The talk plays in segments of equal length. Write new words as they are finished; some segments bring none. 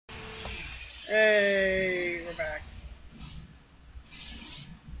Hey, we're back.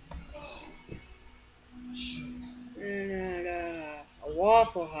 And a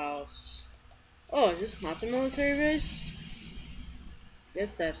Waffle House. Oh, is this not the military base?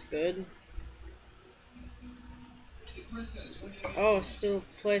 Guess that's good. Oh, it's still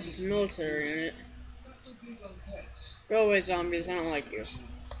a place with military in it. Go away, zombies. I don't like you.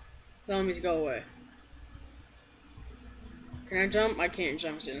 Zombies, go away. Can I jump? I can't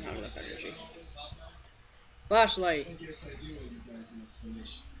jump, so I don't have enough energy. Flashlight.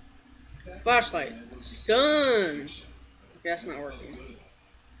 Flashlight. Stun. That's not working.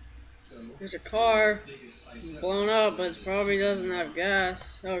 There's a car blown up, but it probably doesn't have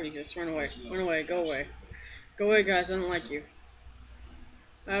gas. Oh, you just run away. Run away. Go away. Go away, guys. I don't like you.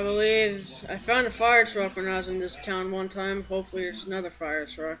 I believe I found a fire truck when I was in this town one time. Hopefully there's another fire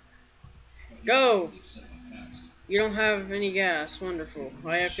truck. Go! You don't have any gas. Wonderful.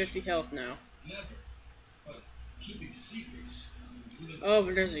 I have 50 health now. Oh,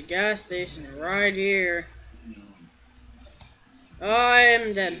 but there's a gas station right here. Oh, I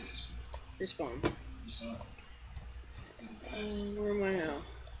am dead. Respawn. Where am I now?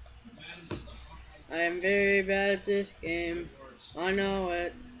 I am very bad at this game. I know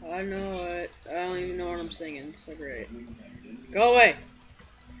it. I know it. I don't even know what I'm singing. It's so great. Go away.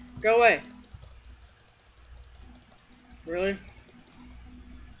 Go away. Really?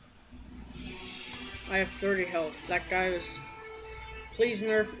 I have 30 health. That guy was... Please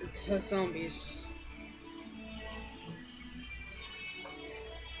nerf to zombies.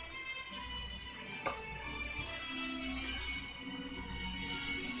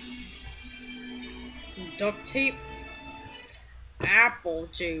 Duct tape. Apple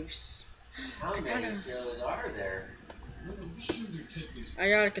juice. How many kills are there? I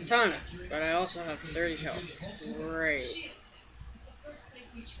got a katana, but I also have 30 health. Great.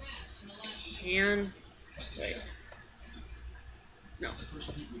 And wait. No.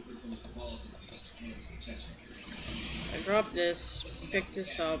 I dropped this. Pick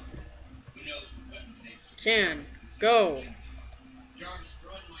this up. Can go.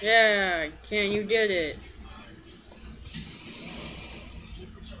 Yeah, Can, you did it.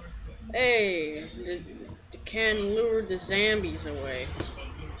 Hey, the Can lured the zombies away.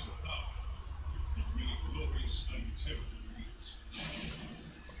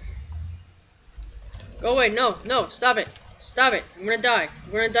 Go away, no, stop it. Stop it. I'm gonna die.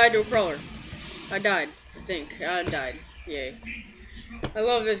 I'm gonna die to a crawler. I died, I think. I died. Yay. I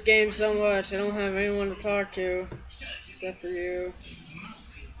love this game so much. I don't have anyone to talk to except for you.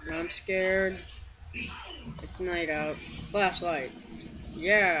 I'm scared. It's night out. Flashlight.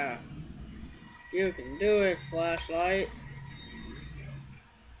 Yeah. You can do it, flashlight.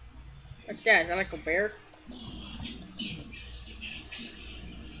 What's that? Is that like a bear?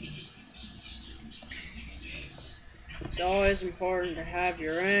 It's always important to have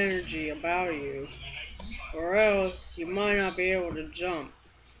your energy about you, or else you might not be able to jump.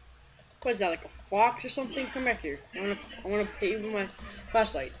 What is that, like a fox or something? Come back here. I wanna hit you with my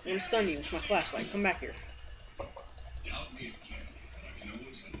flashlight. I wanna stun you with my flashlight. Come back here.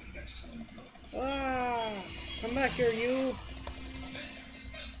 Ah, come back here, you.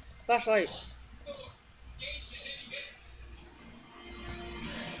 Flashlight.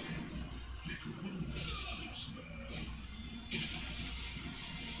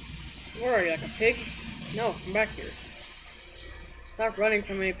 Where are you, like a pig? No, come back here. Stop running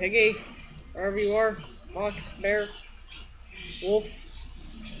from me, piggy. Wherever you are. Fox, bear, wolf,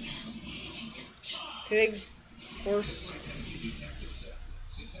 pig, horse.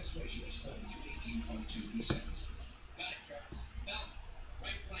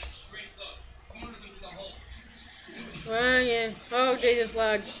 Well, yeah. Oh, Jesus,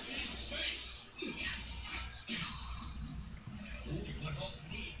 lag.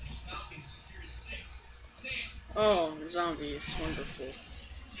 Oh, zombies. Wonderful.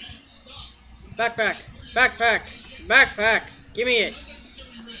 Backpack. Backpack. Backpack. Give me it.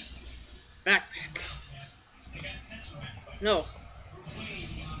 Backpack. No.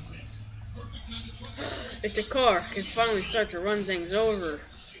 It's a car. Can finally start to run things over.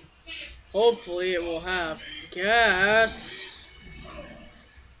 Hopefully it will have gas.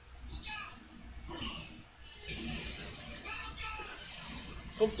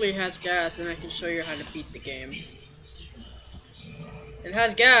 Hopefully it has gas, and I can show you how to beat the game. It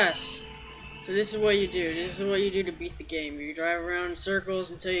has gas. So this is what you do. This is what you do to beat the game. You drive around in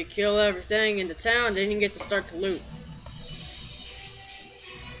circles until you kill everything in the town, then you get to start to loot.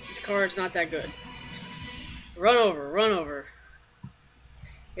 This car is not that good. Run over, run over.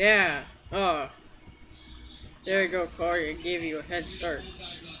 Yeah. Oh. There you go, car. It gave you a head start.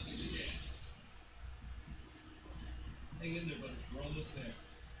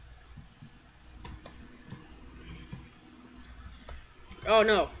 Oh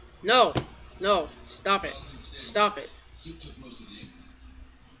no. No. No. Stop it. Stop it.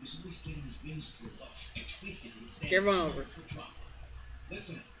 Get run over.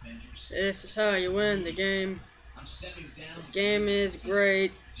 This is how you win the game. This game is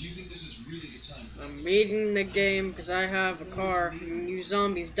great. I'm beating the game because I have a car and you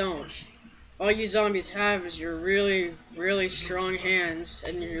zombies don't. All you zombies have is your really, really strong hands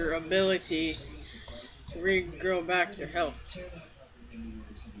and your ability to regrow back your health.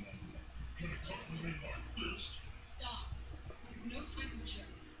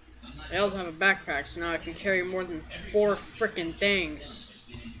 I also have a backpack, so now I can carry more than 4 freaking things.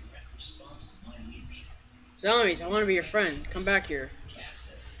 Zombies, I want to be your friend. Come back here.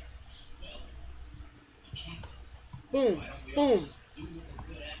 Boom. Boom.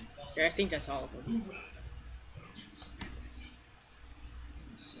 Yeah, I think that's all of them.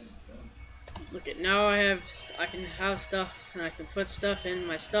 Look at now I can have stuff and I can put stuff in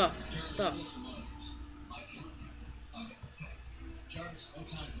my stuff.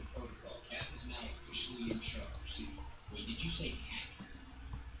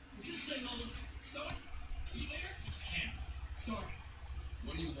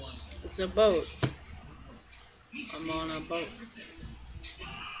 It's a boat. I'm on a boat.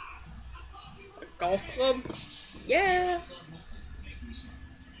 A golf club? Yeah.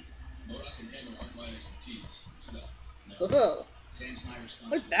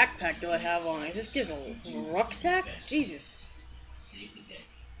 What backpack do I have on? Is this gives a rucksack? Jesus.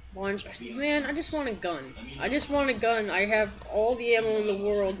 Man, I just want a gun. I just want a gun. I have all the ammo in the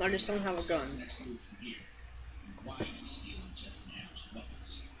world. I just don't have a gun.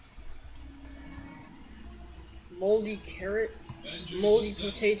 Moldy carrot. Moldy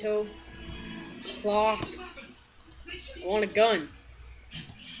potato. Cloth. I want a gun.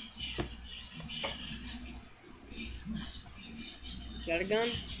 Got a gun?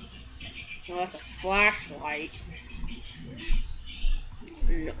 Oh, that's a flashlight.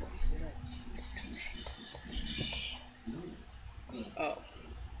 No. Oh.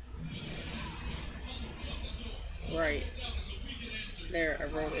 Right. There, I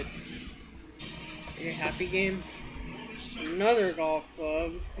wrote it. Are you happy, game? Another golf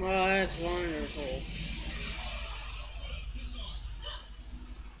club. Well, that's wonderful.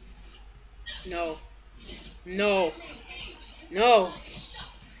 No. No. No.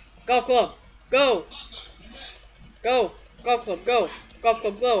 Golf club. Go. Go. Golf club. Go. Golf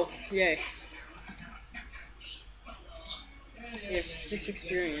club. Go. Yay. You have 6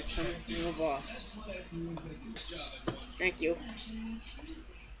 experience from the boss. Thank you.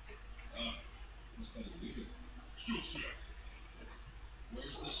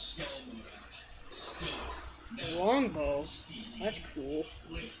 A longbow? That's cool.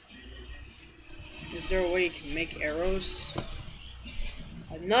 Is there a way you can make arrows?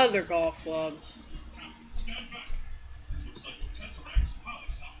 Another golf club.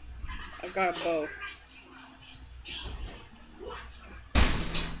 I've got a bow.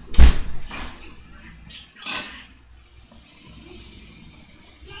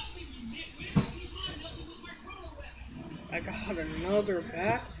 I got another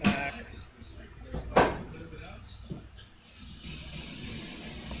backpack.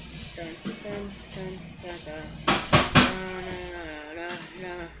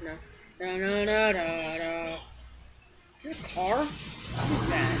 Is it a car? What is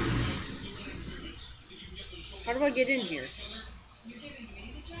that? How do I get in here?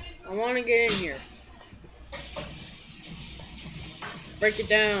 I want to get in here. Break it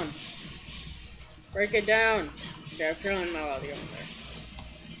down. Break it down. Okay, apparently I'm not allowed to go in there.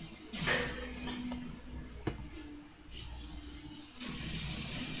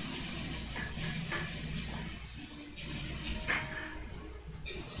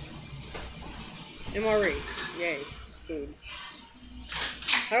 MRE. Yay. Food.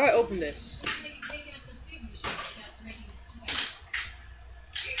 How do I open this?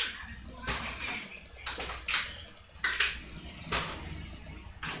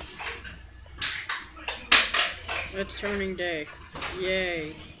 It's turning day.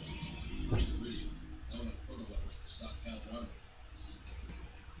 Yay.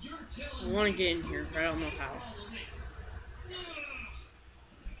 I want to get in here, but I don't know how.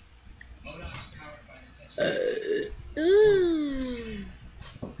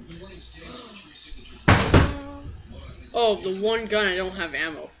 Oh, the one gun I don't have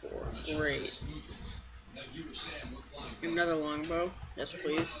ammo for. Great. Another longbow. Yes,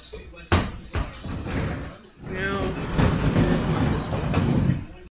 please. Now.